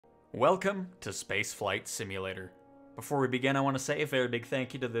Welcome to Space Flight Simulator. Before we begin, I want to say a very big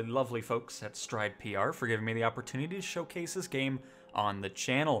thank you to the lovely folks at Stride PR for giving me the opportunity to showcase this game on the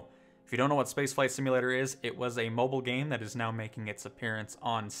channel. If you don't know what Space Flight Simulator is, it was a mobile game that is now making its appearance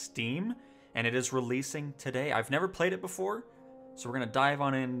on Steam, and it is releasing today. I've never played it before, so we're going to dive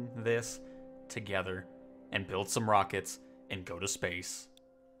on in this together and build some rockets and go to space.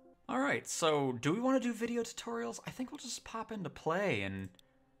 Alright, so do we want to do video tutorials? I think we'll just pop into play and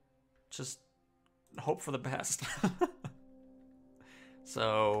just hope for the best.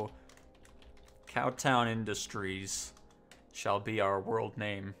 So, Cowtown Industries shall be our world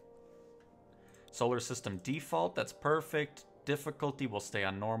name. Solar system default, that's perfect. Difficulty will stay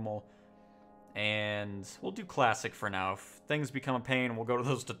on normal. And we'll do classic for now. If things become a pain, we'll go to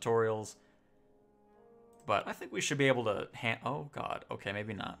those tutorials. But I think we should be able to oh god, okay,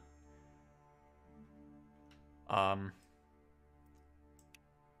 maybe not.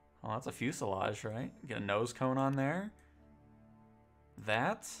 Well, that's a fuselage, right? Get a nose cone on there.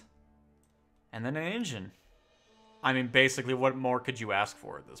 That. And then an engine. I mean, basically, what more could you ask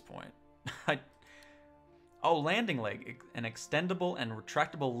for at this point? Oh, landing leg. An extendable and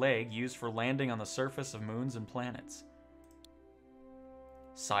retractable leg used for landing on the surface of moons and planets.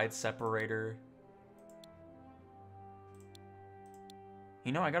 Side separator.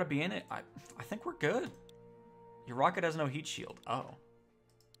 You know, I gotta be in it. I think we're good. Your rocket has no heat shield. Oh.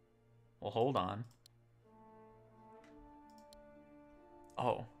 Well, hold on.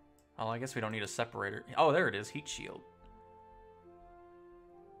 Oh. Well, I guess we don't need a separator. Oh, there it is. Heat shield.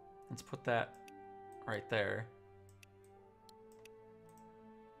 Let's put that right there.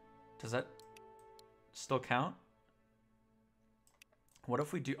 Does that still count? What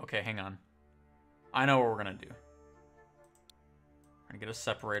if we do... Okay, hang on. I know what we're going to do. We're going to get a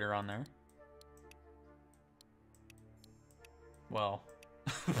separator on there. Well...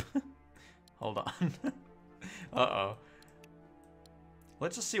 Hold on. Uh-oh.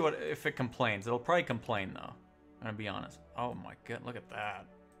 Let's just see if it complains. It'll probably complain, though. I'm gonna be honest. Oh my god, look at that.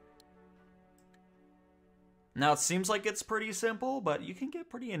 Now, it seems like it's pretty simple, but you can get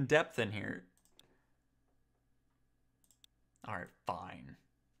pretty in-depth in here. Alright, fine.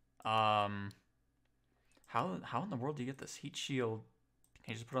 How in the world do you get this heat shield?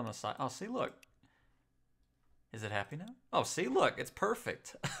 Can you just put it on the side? Oh, see, look. Is it happy now? Oh, see, look, it's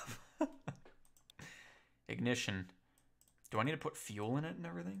perfect. Ignition. Do I need to put fuel in it and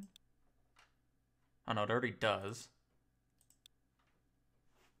everything? Oh no, it already does.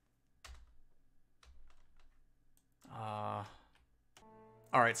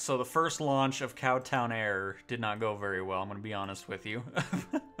 Alright, so the first launch of Cowtown Air did not go very well, I'm gonna be honest with you.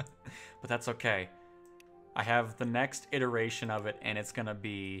 But that's okay. I have the next iteration of it, and it's gonna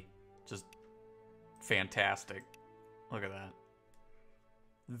be just fantastic. Look at that.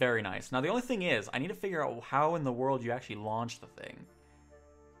 Very nice. Now, the only thing is, I need to figure out how in the world you actually launch the thing.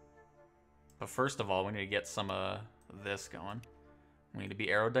 But first of all, we need to get some of this going. We need to be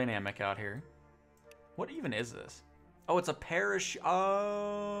aerodynamic out here. What even is this? Oh, it's a parachute.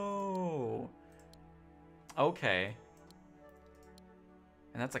 Oh. Okay.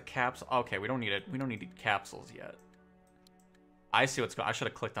 And that's a capsule. Okay, we don't need it. We don't need capsules yet. I see what's going on. I should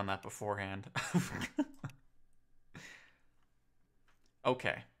have clicked on that beforehand.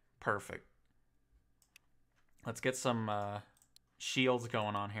 Okay, perfect. Let's get some shields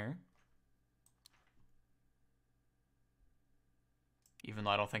going on here. Even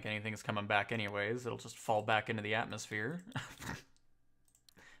though I don't think anything's coming back anyways, it'll just fall back into the atmosphere.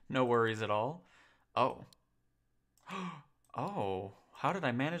 No worries at all. Oh. Oh, how did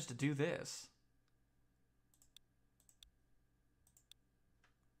I manage to do this?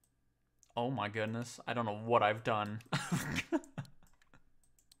 Oh my goodness, I don't know what I've done.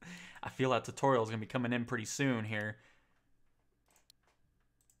 I feel that tutorial is going to be coming in pretty soon here.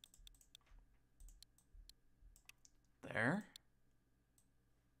 There.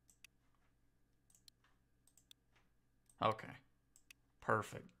 Okay.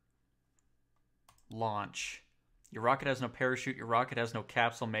 Perfect. Launch. Your rocket has no parachute. Your rocket has no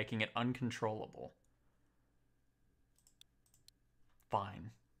capsule, making it uncontrollable.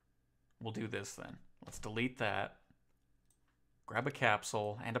 Fine. We'll do this then. Let's delete that. Grab a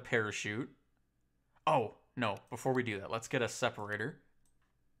capsule and a parachute. Oh, no. Before we do that, let's get a separator.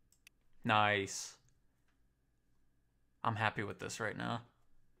 Nice. I'm happy with this right now.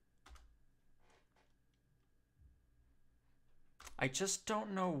 I just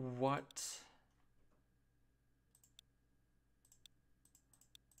don't know what...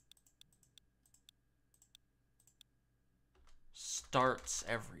 starts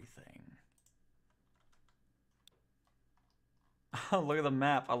everything. Oh, look at the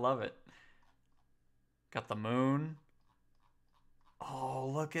map. I love it. Got the moon. Oh,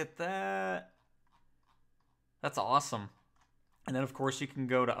 look at that. That's awesome. And then, of course, you can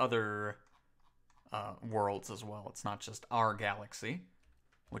go to other worlds as well. It's not just our galaxy,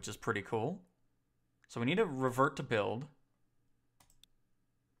 which is pretty cool. So we need to revert to build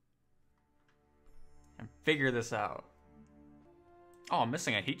and figure this out. Oh, I'm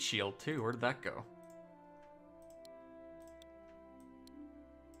missing a heat shield too. Where did that go?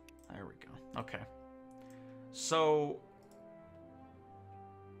 There we go. Okay. So,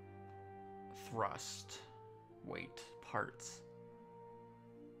 thrust, weight, parts.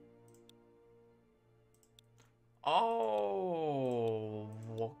 Oh,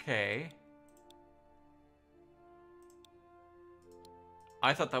 okay.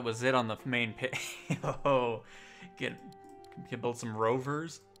 I thought that was it on the main page. Oh, can build some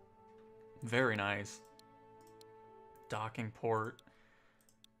rovers. Very nice. Docking port.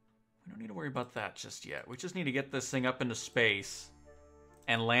 We don't need to worry about that just yet. We just need to get this thing up into space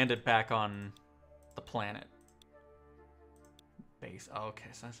and land it back on the planet. Base. Oh, okay,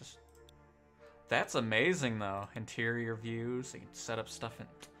 so that's just... That's amazing, though. Interior views. So you can set up stuff in...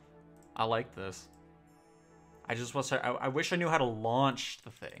 I like this. I wish I knew how to launch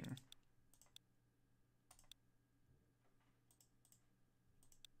the thing.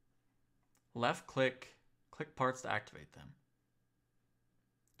 Left click. Click parts to activate them.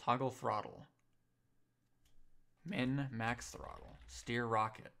 Toggle throttle. Min, max throttle. Steer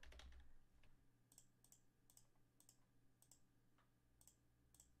rocket.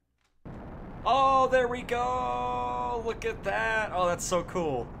 Oh, there we go! Look at that! Oh, that's so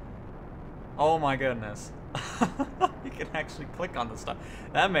cool. Oh my goodness. You can actually click on the stuff.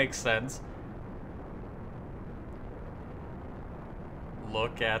 That makes sense.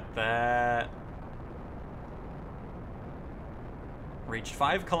 Look at that. Reached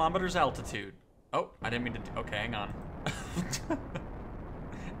 5 kilometers altitude. Oh, I didn't mean to... Okay, hang on.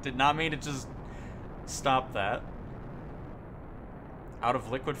 Did not mean to just stop that. Out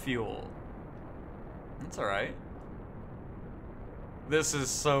of liquid fuel. That's alright. This is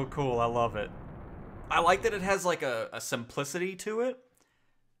so cool. I love it. I like that it has like a simplicity to it.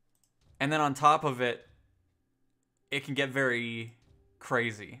 And then on top of it, it can get very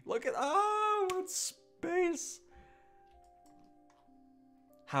crazy. Look at... Oh, it's space.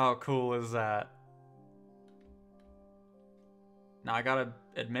 How cool is that? Now, I gotta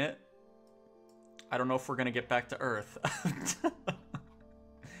admit, I don't know if we're gonna get back to Earth.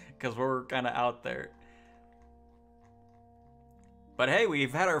 Because we're kind of out there. But hey,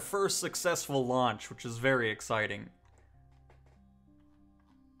 we've had our first successful launch, which is very exciting.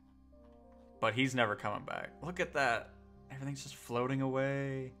 But he's never coming back. Look at that. Everything's just floating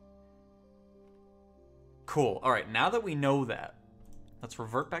away. Cool. All right, now that we know that, let's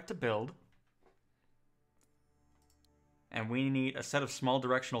revert back to build. And we need a set of small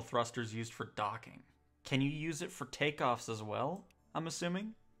directional thrusters used for docking. Can you use it for takeoffs as well, I'm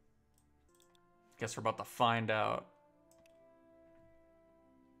assuming? Guess we're about to find out.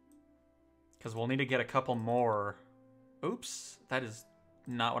 Because we'll need to get a couple more. Oops, that is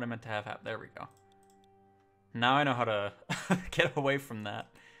not what I meant to have happen. There we go. Now I know how to get away from that.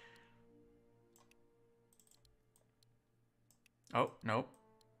 Oh, nope.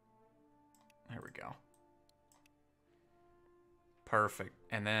 There we go. Perfect.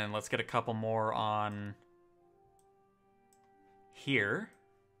 And then let's get a couple more on here.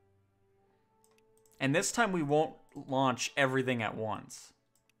 And this time we won't launch everything at once.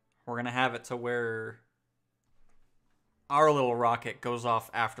 We're going to have it to where our little rocket goes off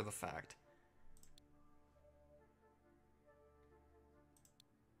after the fact.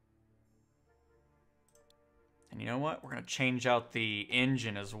 And you know what? We're going to change out the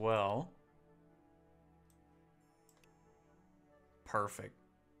engine as well. Perfect.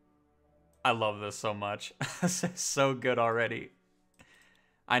 I love this so much. This is so good already.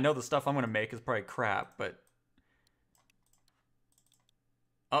 I know the stuff I'm going to make is probably crap, but...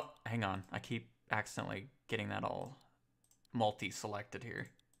 Oh, hang on. I keep accidentally getting that all multi-selected here.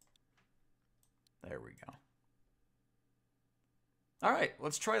 There we go. All right,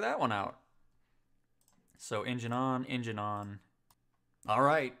 let's try that one out. So engine on, engine on. All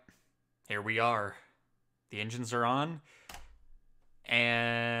right, here we are. The engines are on.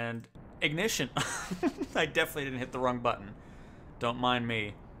 And ignition. I definitely didn't hit the wrong button. Don't mind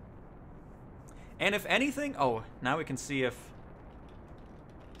me. And if anything... Oh, now we can see if...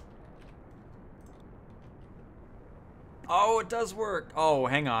 Oh, it does work. Oh,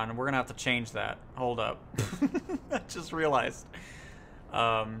 hang on. We're going to have to change that. Hold up. I just realized.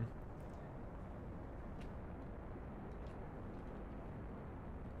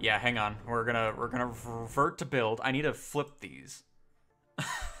 Yeah, hang on. We're gonna revert to build. I need to flip these.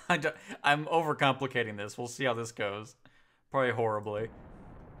 I'm overcomplicating this. We'll see how this goes. Probably horribly.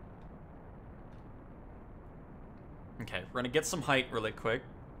 Okay, we're gonna get some height really quick.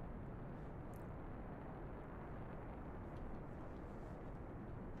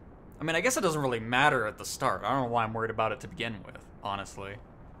 I mean, I guess it doesn't really matter at the start. I don't know why I'm worried about it to begin with, honestly.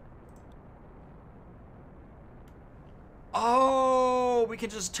 Oh, we can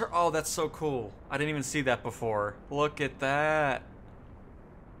just turn... Oh, that's so cool. I didn't even see that before. Look at that.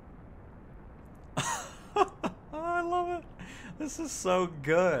 I love it. This is so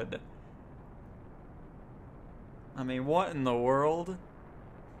good. I mean, what in the world? Look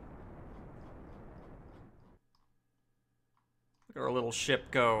at our little ship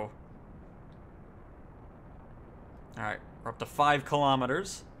go. Alright, we're up to 5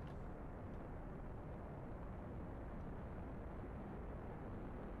 kilometers.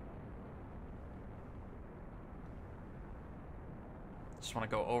 Just want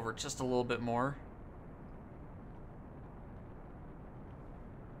to go over just a little bit more.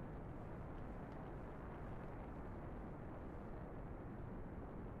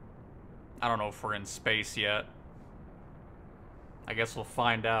 I don't know if we're in space yet. I guess we'll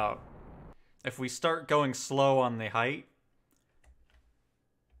find out. If we start going slow on the height...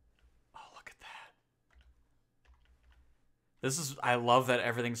 Oh, look at that. This is... I love that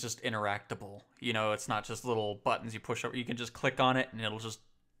everything's just interactable. You know, it's not just little buttons you push over. You can just click on it and it'll just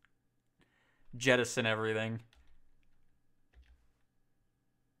jettison everything.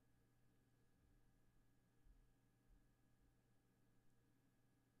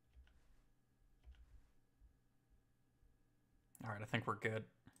 Alright, I think we're good.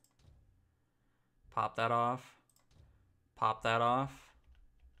 Pop that off. Pop that off.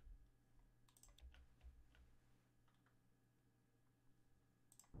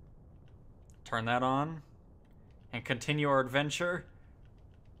 Turn that on. And continue our adventure.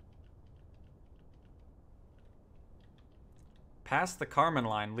 Past the Kármán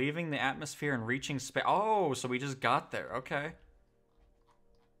line, leaving the atmosphere and reaching space. Oh, so we just got there. Okay.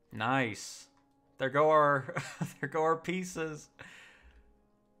 Nice. There go our there go our pieces.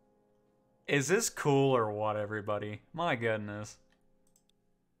 Is this cool or what, everybody? My goodness.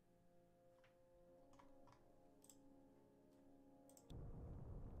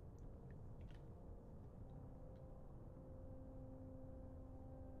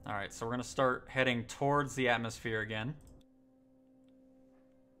 Alright, so we're gonna start heading towards the atmosphere again.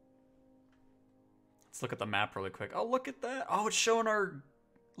 Let's look at the map really quick. Oh, look at that. Oh, it's showing our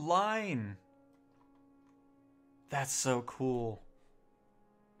line. That's so cool.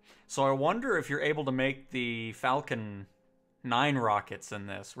 So I wonder if you're able to make the Falcon 9 rockets in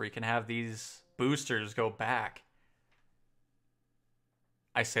this, where you can have these boosters go back.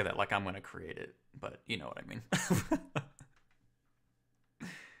 I say that like I'm going to create it, but you know what I mean.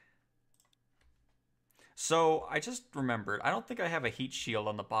 So I just remembered, I don't think I have a heat shield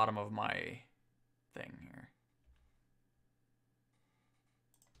on the bottom of my thing here.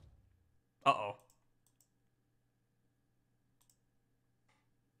 Uh-oh.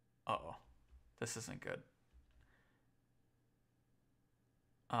 Uh-oh. This isn't good.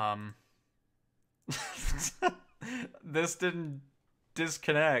 This didn't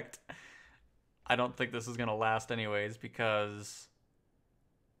disconnect. I don't think this is gonna last anyways because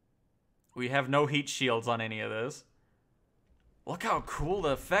we have no heat shields on any of this. Look how cool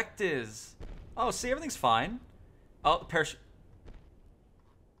the effect is. Oh, see, everything's fine. Oh, the parachute.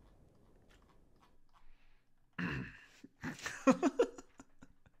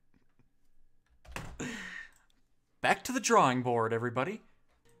 Back to the drawing board, everybody.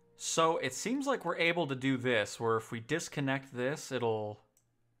 So it seems like we're able to do this, where if we disconnect this, it'll...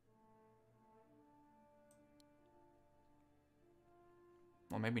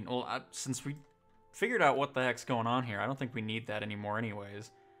 Well, maybe... Well, since we figured out what the heck's going on here, I don't think we need that anymore anyways.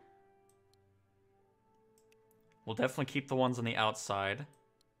 We'll definitely keep the ones on the outside.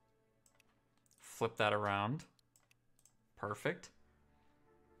 Flip that around. Perfect.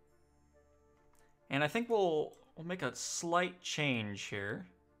 And I think we'll make a slight change here.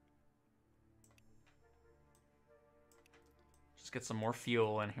 Just get some more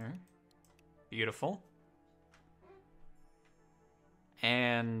fuel in here. Beautiful.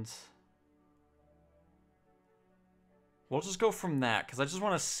 And we'll just go from that, because I just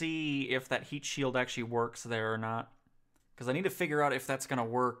want to see if that heat shield actually works there or not. Because I need to figure out if that's going to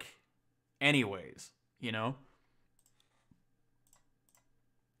work anyways, you know?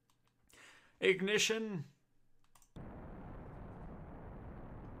 Ignition!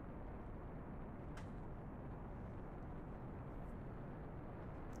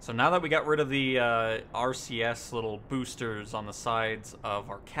 So now that we got rid of the RCS little boosters on the sides of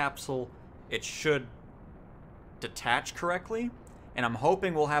our capsule, it should detach correctly. And I'm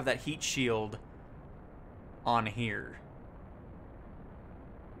hoping we'll have that heat shield on here.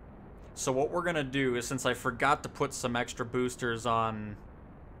 So what we're going to do is, since I forgot to put some extra boosters on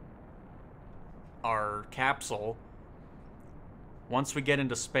our capsule, once we get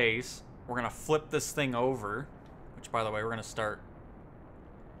into space, we're going to flip this thing over, which, by the way, we're going to start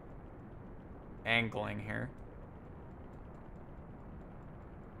angling here.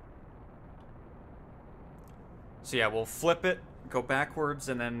 So yeah, we'll flip it, go backwards,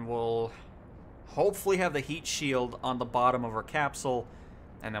 and then we'll hopefully have the heat shield on the bottom of our capsule,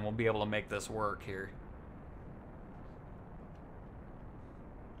 and then we'll be able to make this work here.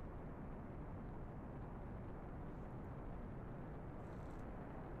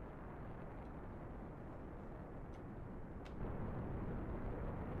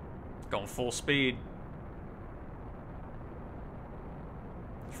 Going full speed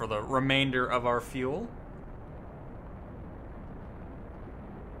for the remainder of our fuel.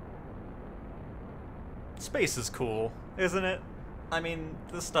 Space is cool, isn't it? I mean,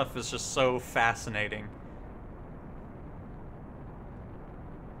 this stuff is just so fascinating.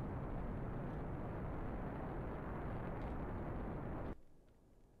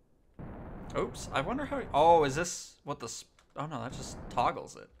 Oops, I wonder how... Oh, is this what the... Oh no, that just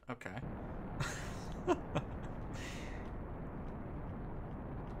toggles it. Okay.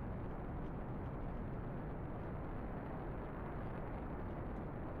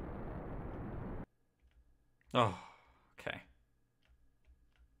 Oh, okay.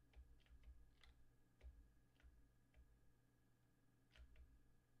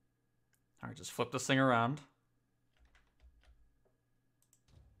 Alright, just flip this thing around.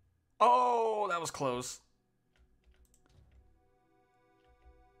 Oh, that was close.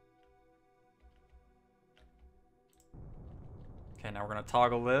 Okay, now we're gonna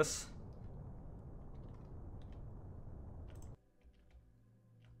toggle this.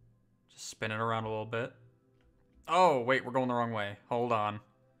 Just spin it around a little bit. Oh, wait, we're going the wrong way. Hold on.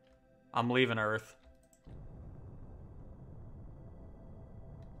 I'm leaving Earth.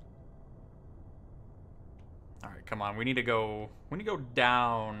 Alright, come on. We need to go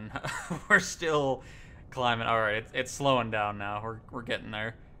down. We're still climbing. Alright, it's slowing down now. We're getting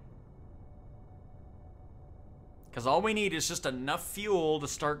there. Because all we need is just enough fuel to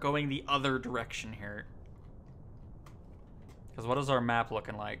start going the other direction here. Because what is our map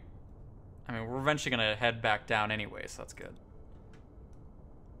looking like? I mean, we're eventually going to head back down anyway, so that's good.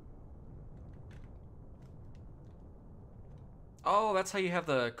 Oh, that's how you have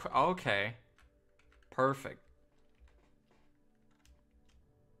the... Okay. Perfect.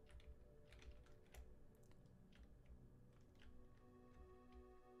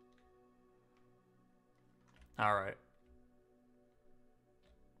 Alright.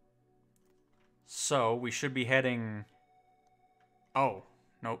 So, we should be heading... Oh,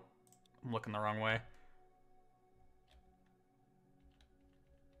 nope. I'm looking the wrong way.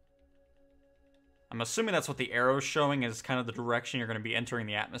 I'm assuming that's what the arrow's showing is kind of the direction you're going to be entering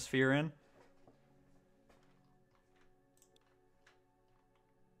the atmosphere in.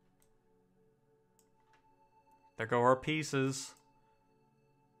 There go our pieces.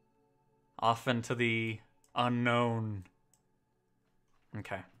 Off into the unknown.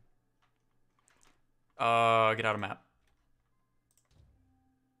 Okay. Get out of map.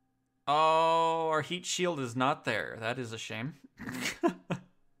 Oh, our heat shield is not there. That is a shame.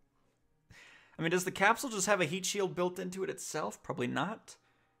 I mean, does the capsule just have a heat shield built into it itself? Probably not.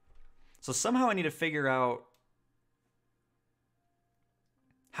 So somehow I need to figure out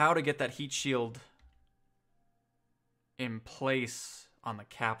how to get that heat shield in place on the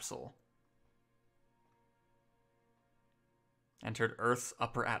capsule. Entered Earth's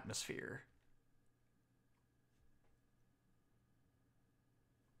upper atmosphere.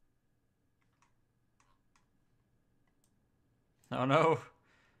 Oh no.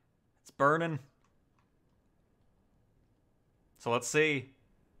 It's burning. So let's see.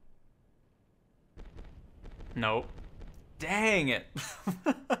 Nope. Dang it.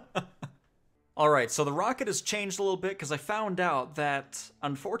 Alright, so the rocket has changed a little bit because I found out that,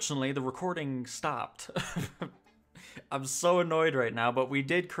 unfortunately, the recording stopped. I'm so annoyed right now, but we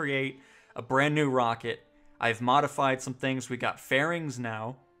did create a brand new rocket. I've modified some things. We got fairings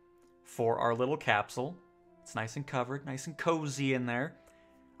now for our little capsule. It's nice and covered, nice and cozy in there.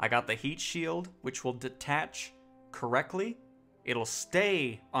 I got the heat shield, which will detach correctly. It'll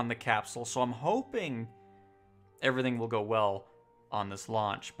stay on the capsule, so I'm hoping everything will go well on this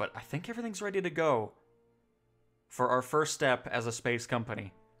launch. But I think everything's ready to go for our first step as a space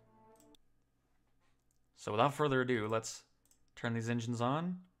company. So without further ado, let's turn these engines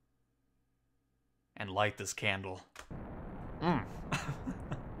on and light this candle.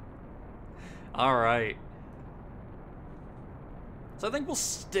 Alright. So I think we'll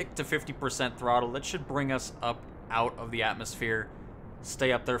stick to 50% throttle. That should bring us up out of the atmosphere.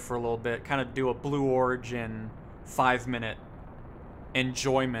 Stay up there for a little bit. Kind of do a Blue Origin 5-minute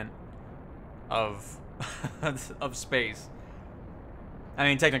enjoyment of of space. I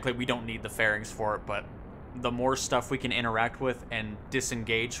mean, technically we don't need the fairings for it, but the more stuff we can interact with and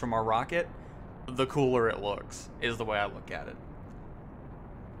disengage from our rocket, the cooler it looks, is the way I look at it.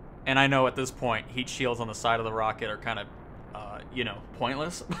 And I know at this point, heat shields on the side of the rocket are kind of, you know,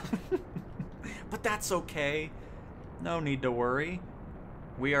 pointless. But that's okay. No need to worry.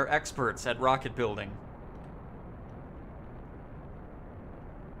 We are experts at rocket building.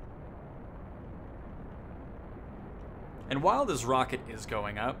 And while this rocket is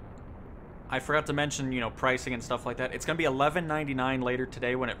going up, I forgot to mention, you know, pricing and stuff like that. It's going to be $11.99 later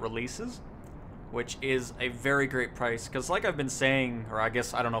today when it releases, which is a very great price. Because like I've been saying, or I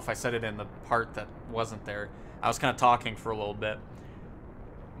guess, I don't know if I said it in the part that wasn't there. I was kind of talking for a little bit.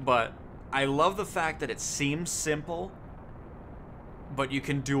 But I love the fact that it seems simple, but you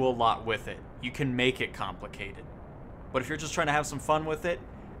can do a lot with it. You can make it complicated. But if you're just trying to have some fun with it,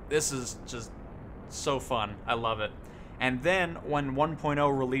 this is just so fun. I love it. And then, when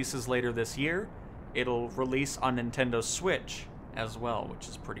 1.0 releases later this year, it'll release on Nintendo Switch as well, which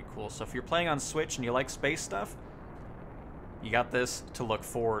is pretty cool. So if you're playing on Switch and you like space stuff, you got this to look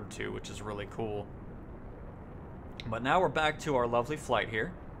forward to, which is really cool. But now we're back to our lovely flight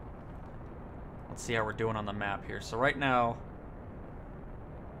here. Let's see how we're doing on the map here. So right now,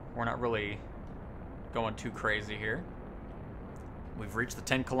 we're not really going too crazy here. We've reached the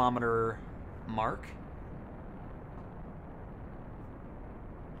 10-kilometer mark.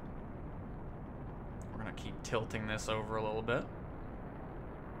 We're going to keep tilting this over a little bit.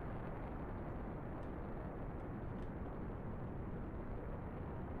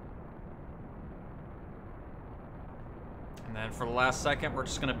 And then for the last second, we're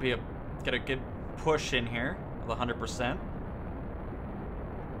just going to get a good push in here with 100%.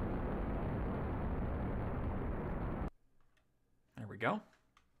 There we go.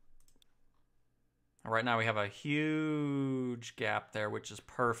 Right now we have a huge gap there, which is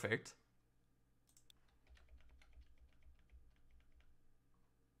perfect.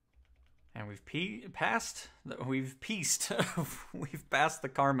 And we've passed the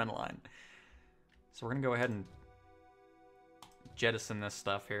Kármán line. So we're gonna go ahead and jettison this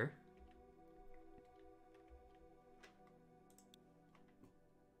stuff here.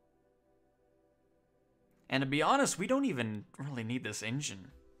 And to be honest, we don't even really need this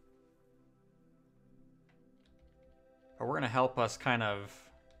engine. But we're gonna help us kind of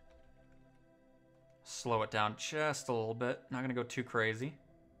slow it down just a little bit. Not gonna go too crazy.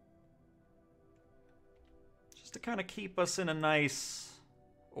 To kind of keep us in a nice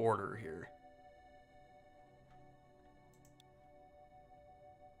order here.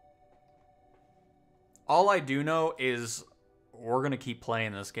 All I do know is we're going to keep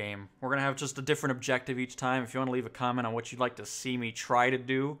playing this game. We're going to have just a different objective each time. If you want to leave a comment on what you'd like to see me try to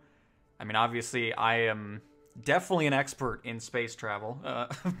do. I mean, obviously, I am definitely an expert in space travel.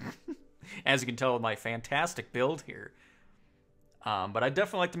 As you can tell with my fantastic build here. But I'd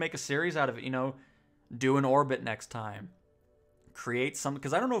definitely like to make a series out of it, you know. Do an orbit next time. Create some,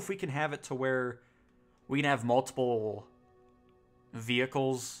 because I don't know if we can have it to where we can have multiple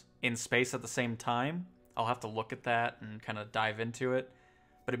vehicles in space at the same time. I'll have to look at that and kind of dive into it.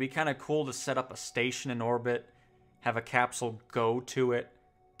 But it'd be kind of cool to set up a station in orbit, have a capsule go to it,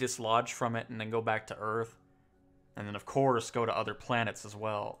 dislodge from it, and then go back to Earth. And then, of course, go to other planets as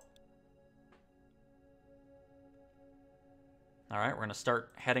well. Alright, we're going to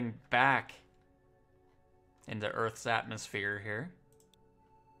start heading back into Earth's atmosphere here.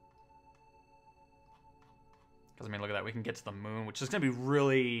 Because, I mean, look at that. We can get to the moon, which is going to be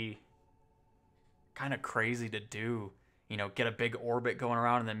really kind of crazy to do. You know, get a big orbit going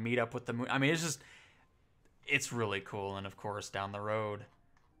around and then meet up with the moon. I mean, it's just, it's really cool. And, of course, down the road,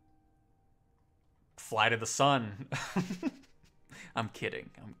 fly to the sun. I'm kidding.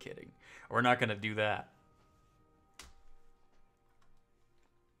 I'm kidding. We're not going to do that.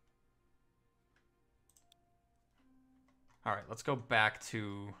 All right, let's go back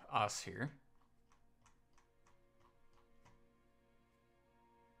to us here.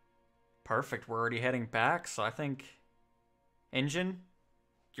 Perfect, we're already heading back, so I think, engine,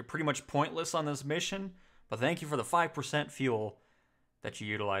 you're pretty much pointless on this mission, but thank you for the 5% fuel that you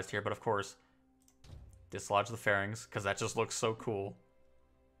utilized here. But of course, dislodge the fairings, because that just looks so cool.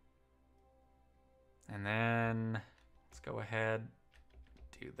 And then let's go ahead,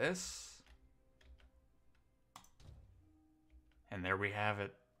 do this. And there we have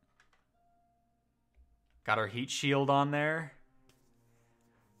it. Got our heat shield on there.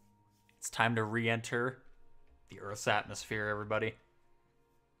 It's time to re-enter the Earth's atmosphere, everybody.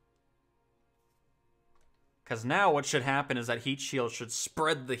 Because now what should happen is that heat shield should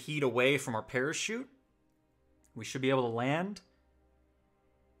spread the heat away from our parachute. We should be able to land.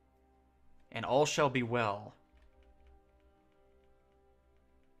 And all shall be well.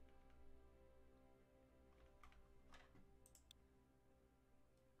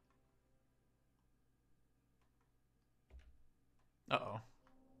 Uh-oh.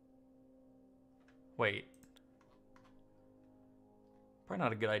 Wait. Probably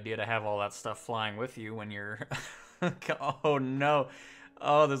not a good idea to have all that stuff flying with you when you're... Oh, no.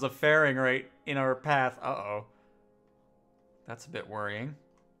 Oh, there's a fairing right in our path. Uh-oh. That's a bit worrying.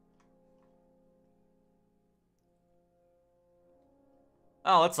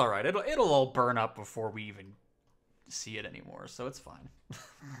 Oh, that's alright. It'll all burn up before we even see it anymore, so it's fine.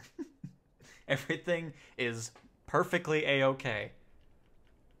 Everything is perfectly A-okay.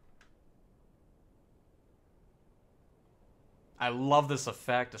 I love this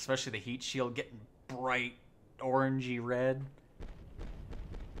effect, especially the heat shield getting bright orangey red. You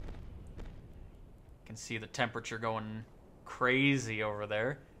can see the temperature going crazy over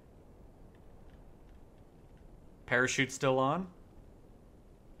there. Parachute still on.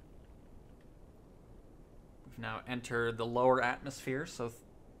 We've now entered the lower atmosphere, so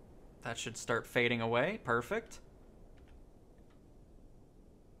that should start fading away. Perfect.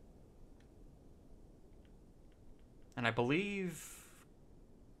 And I believe,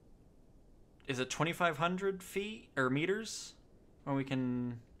 is it 2,500 feet or meters? When we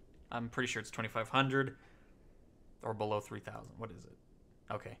can, I'm pretty sure it's 2,500 or below 3,000. What is it?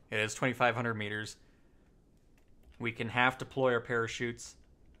 Okay, it is 2,500 meters. We can half deploy our parachutes.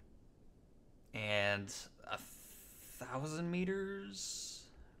 And 1,000 meters,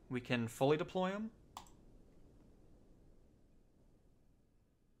 we can fully deploy them.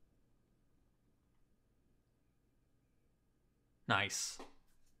 Nice. We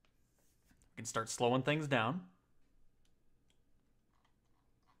can start slowing things down.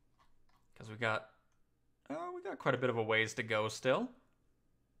 Because we got quite a bit of a ways to go still.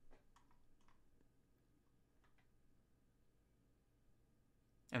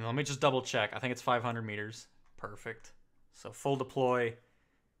 And let me just double check. I think it's 500 meters. Perfect. So full deploy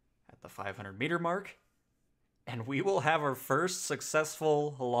at the 500 meter mark. And we will have our first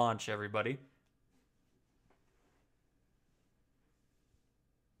successful launch, everybody.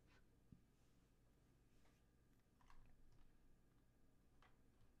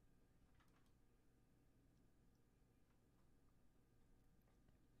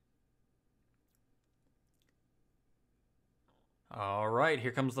 All right,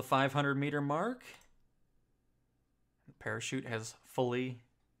 here comes the 500 meter mark. The parachute has fully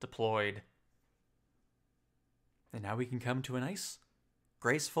deployed. And now we can come to a nice,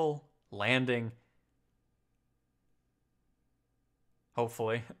 graceful landing.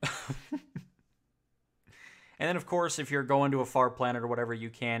 Hopefully. And then, of course, if you're going to a far planet or whatever, you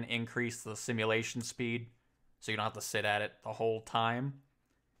can increase the simulation speed so you don't have to sit at it the whole time.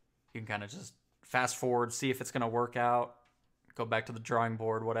 You can kind of just fast forward, see if it's going to work out. Go back to the drawing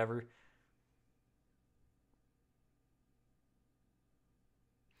board, whatever.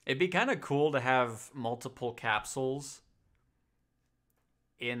 It'd be kind of cool to have multiple capsules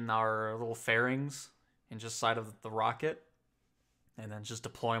in our little fairings in just side of the rocket. And then just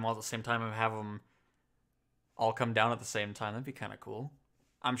deploy them all at the same time and have them all come down at the same time. That'd be kind of cool.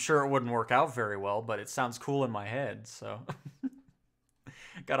 I'm sure it wouldn't work out very well, but it sounds cool in my head, so.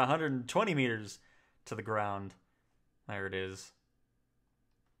 Got 120 meters to the ground. There it is.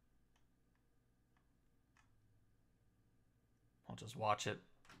 I'll just watch it.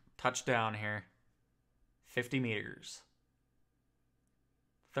 Touchdown here. 50 meters.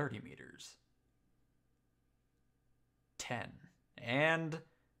 30 meters. 10. And...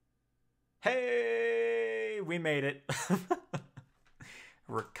 hey! We made it.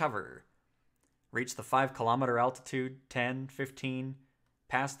 Recover. Reach the 5-kilometer altitude. 10, 15.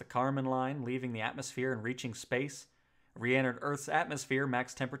 Past the Kármán line, leaving the atmosphere and reaching space. Re-entered Earth's atmosphere,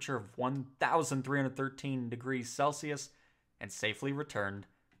 max temperature of 1,313 degrees Celsius, and safely returned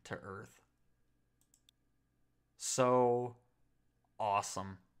to Earth. So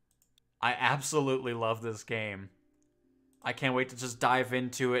awesome. I absolutely love this game. I can't wait to just dive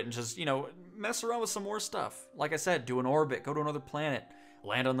into it and just, you know, mess around with some more stuff. Like I said, do an orbit, go to another planet,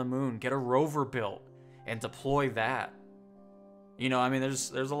 land on the moon, get a rover built, and deploy that. You know, I mean,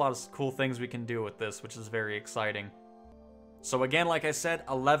 there's a lot of cool things we can do with this, which is very exciting. So again, like I said,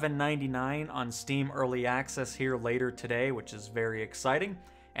 $11.99 on Steam Early Access here later today, which is very exciting.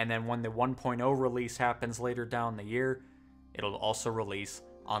 And then when the 1.0 release happens later down the year, it'll also release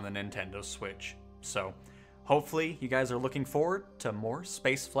on the Nintendo Switch. So hopefully you guys are looking forward to more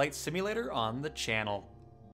Spaceflight Simulator on the channel.